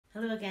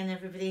Hello again,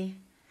 everybody.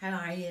 How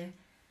are you?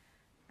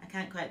 I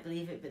can't quite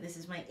believe it, but this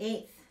is my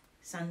 8th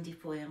Sunday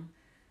poem.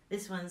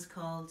 This one's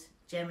called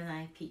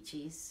Jemini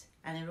Peaches,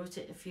 and I wrote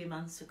it a few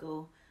months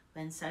ago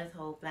when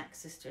Southall Black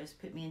Sisters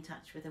put me in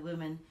touch with a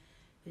woman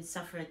who'd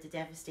suffered the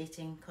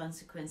devastating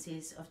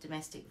consequences of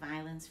domestic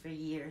violence for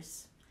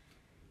years.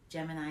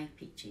 Jemini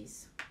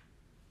Peaches.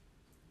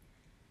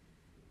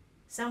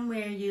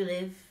 Somewhere you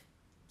live,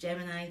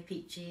 Jemini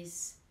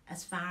Peaches,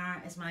 as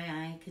far as my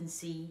eye can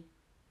see,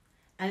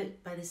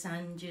 out by the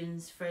sand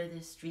dunes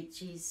furthest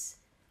reaches,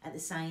 at the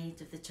side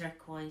of the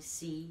turquoise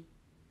sea,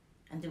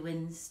 and the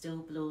wind still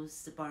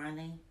blows the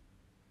barley.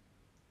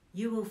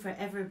 You will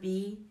forever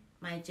be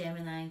my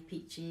Jemini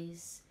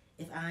Peaches,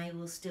 if I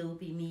will still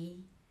be me,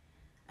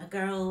 a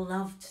girl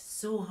loved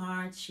so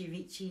hard she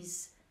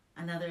reaches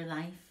another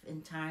life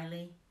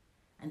entirely,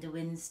 and the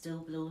wind still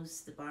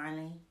blows the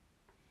barley.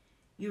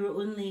 You were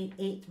only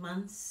 8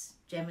 months,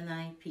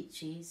 Jemini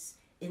Peaches,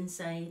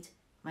 inside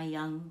my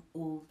young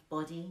old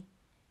body,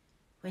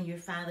 when your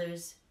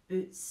father's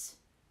boots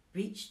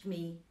reached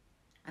me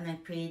and I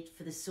prayed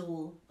for the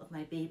soul of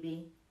my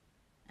baby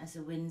as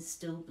the wind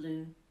still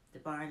blew the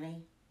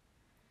barley.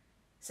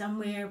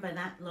 Somewhere by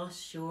that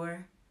lost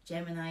shore,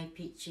 Jemini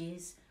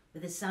Peaches,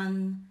 with the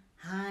sun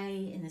high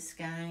in the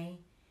sky,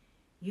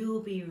 you'll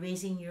be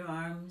raising your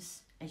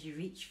arms as you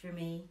reach for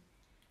me,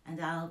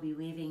 and I'll be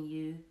waving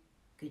you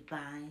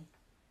goodbye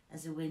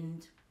as the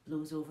wind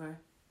blows over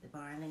the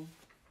barley.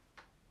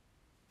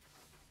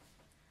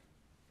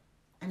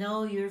 And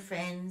all your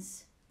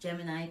friends,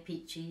 Jemini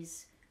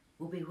Peaches,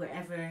 will be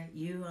wherever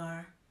you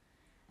are,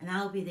 and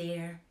I'll be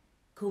there,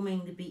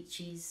 combing the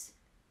beaches,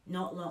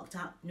 not locked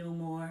up no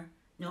more,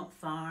 not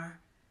far,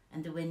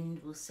 and the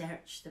wind will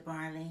search the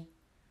barley.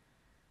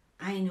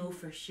 I know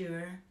for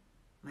sure,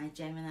 my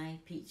Jemini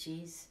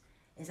Peaches,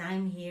 as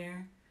I'm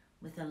here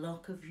with a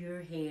lock of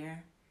your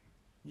hair,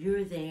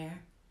 you're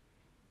there,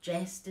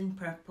 dressed in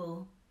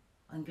purple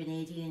on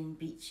Grenadian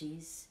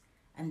beaches,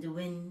 and the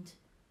wind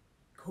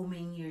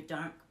combing your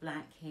dark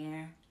black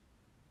hair,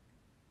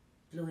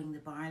 blowing the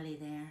barley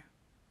there.